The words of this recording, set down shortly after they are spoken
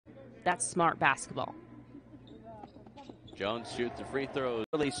That's smart basketball. Jones shoots the free throws.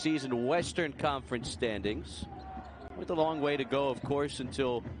 Early season Western Conference standings, with a long way to go, of course,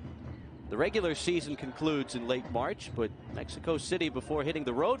 until the regular season concludes in late March. But Mexico City, before hitting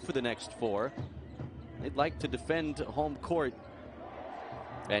the road for the next 4, they'd like to defend home court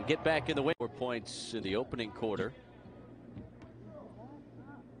and get back in the win. 4 points in the opening quarter.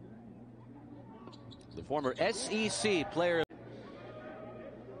 The former SEC player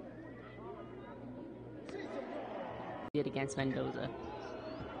Did against Mendoza.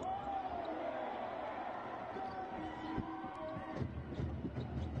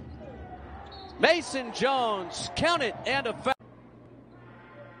 Mason Jones, count it, and a foul.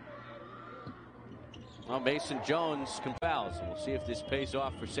 Well, Mason Jones fouls, and we'll see if this pays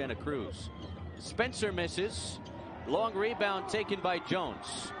off for Santa Cruz. Spencer misses. Long rebound taken by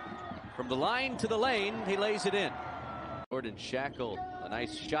Jones. From the line to the lane, he lays it in. Jordan Shackle, a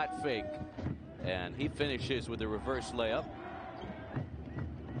nice shot fake, and he finishes with a reverse layup.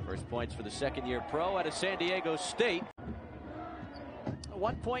 First points for the second-year pro out of San Diego State. A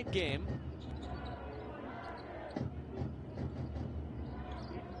 1-point game.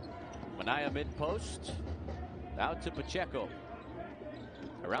 Minaya mid-post. Out to Pacheco.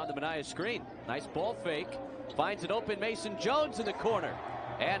 Around the Minaya screen. Nice ball fake. Finds an open Mason Jones in the corner.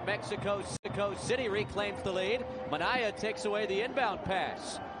 And Mexico City reclaims the lead. Minaya takes away the inbound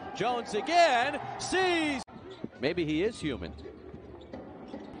pass. Jones again. Sees. Maybe he is human.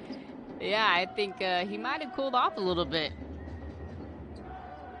 Yeah, I think he might have cooled off a little bit.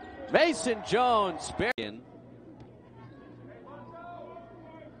 Mason Jones.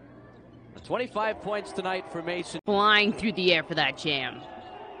 25 points tonight for Mason. Flying through the air for that jam.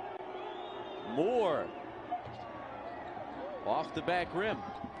 Moore. Off the back rim.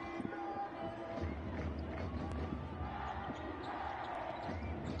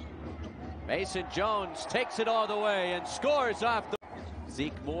 Mason Jones takes it all the way and scores off the...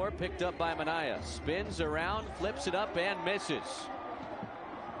 Zeke Moore picked up by Minaya. Spins around, flips it up, and misses.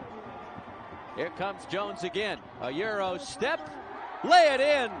 Here comes Jones again. A Euro step. Lay it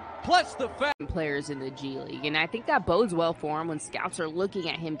in, plus the foul. Players in the G League, and I think that bodes well for him when scouts are looking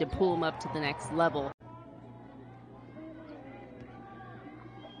at him to pull him up to the next level.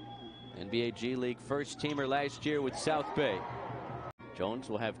 NBA G League first teamer last year with South Bay.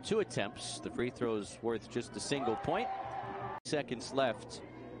 Jones will have 2 attempts. The free throw's worth just a single point. Seconds left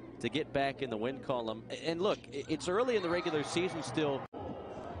to get back in the win column. And look, it's early in the regular season still.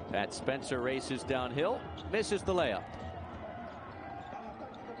 That Spencer races downhill, misses the layup.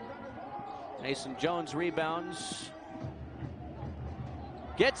 Mason Jones rebounds,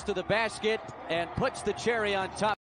 gets to the basket, and puts the cherry on top.